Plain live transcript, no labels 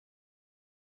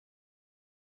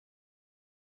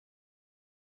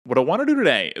What I want to do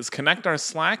today is connect our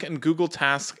Slack and Google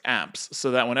Task apps so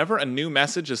that whenever a new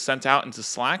message is sent out into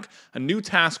Slack, a new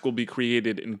task will be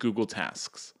created in Google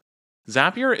Tasks.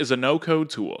 Zapier is a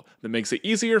no-code tool that makes it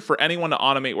easier for anyone to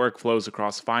automate workflows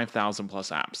across 5,000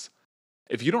 plus apps.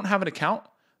 If you don't have an account,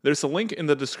 there's a link in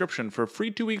the description for a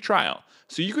free 2-week trial,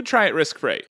 so you could try it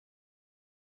risk-free.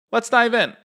 Let's dive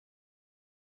in.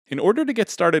 In order to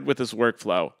get started with this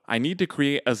workflow, I need to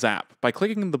create a Zap by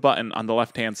clicking the button on the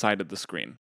left-hand side of the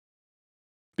screen.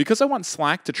 Because I want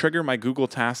Slack to trigger my Google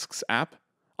Tasks app,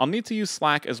 I'll need to use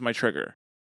Slack as my trigger.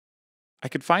 I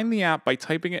can find the app by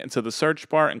typing it into the search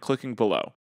bar and clicking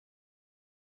below.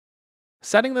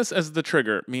 Setting this as the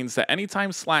trigger means that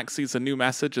anytime Slack sees a new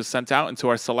message is sent out into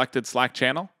our selected Slack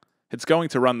channel, it's going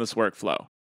to run this workflow.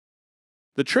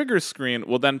 The trigger screen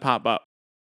will then pop up.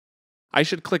 I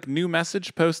should click New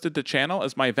Message Posted to Channel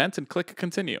as my event and click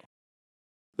Continue.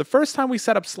 The first time we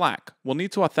set up Slack, we'll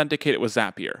need to authenticate it with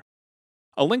Zapier.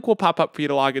 A link will pop up for you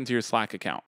to log into your Slack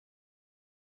account.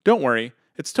 Don't worry,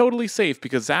 it's totally safe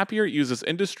because Zapier uses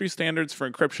industry standards for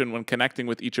encryption when connecting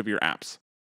with each of your apps.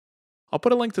 I'll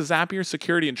put a link to Zapier's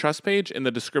security and trust page in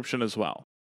the description as well.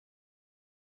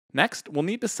 Next, we'll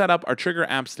need to set up our Trigger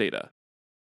Apps data.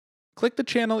 Click the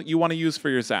channel you want to use for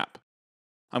your Zap.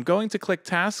 I'm going to click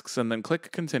Tasks and then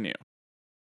click Continue.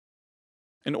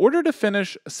 In order to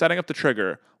finish setting up the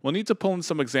trigger, we'll need to pull in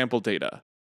some example data.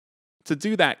 To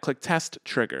do that, click Test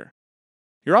Trigger.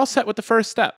 You're all set with the first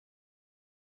step.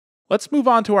 Let's move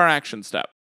on to our action step.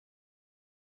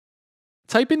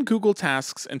 Type in Google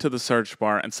Tasks into the search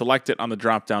bar and select it on the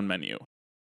drop-down menu.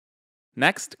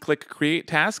 Next, click Create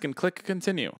Task and click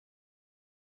Continue.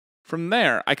 From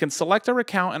there, I can select our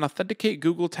account and authenticate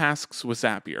Google Tasks with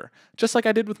Zapier, just like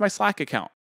I did with my Slack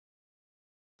account.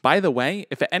 By the way,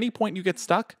 if at any point you get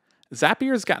stuck,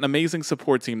 Zapier's got an amazing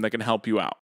support team that can help you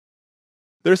out.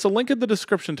 There's a link in the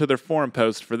description to their forum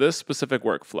post for this specific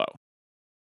workflow.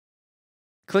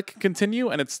 Click Continue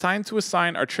and it's time to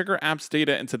assign our Trigger Apps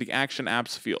data into the Action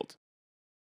Apps field.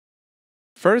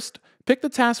 First, pick the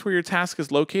task where your task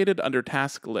is located under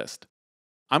Task List.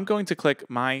 I'm going to click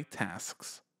My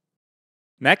Tasks.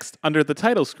 Next, under the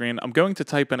title screen, I'm going to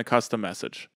type in a custom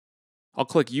message. I'll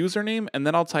click Username and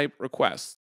then I'll type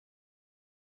Request.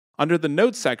 Under the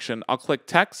Notes section, I'll click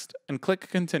Text and click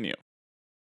Continue.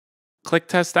 Click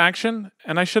Test Action,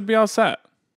 and I should be all set.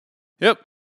 Yep,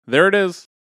 there it is.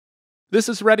 This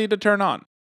is ready to turn on.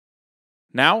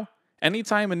 Now,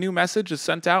 anytime a new message is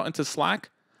sent out into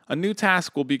Slack, a new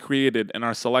task will be created in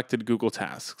our selected Google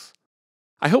Tasks.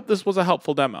 I hope this was a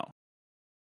helpful demo.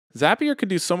 Zapier can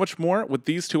do so much more with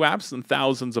these two apps and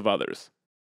thousands of others.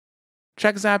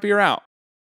 Check Zapier out.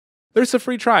 There's a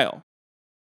free trial.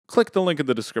 Click the link in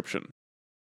the description.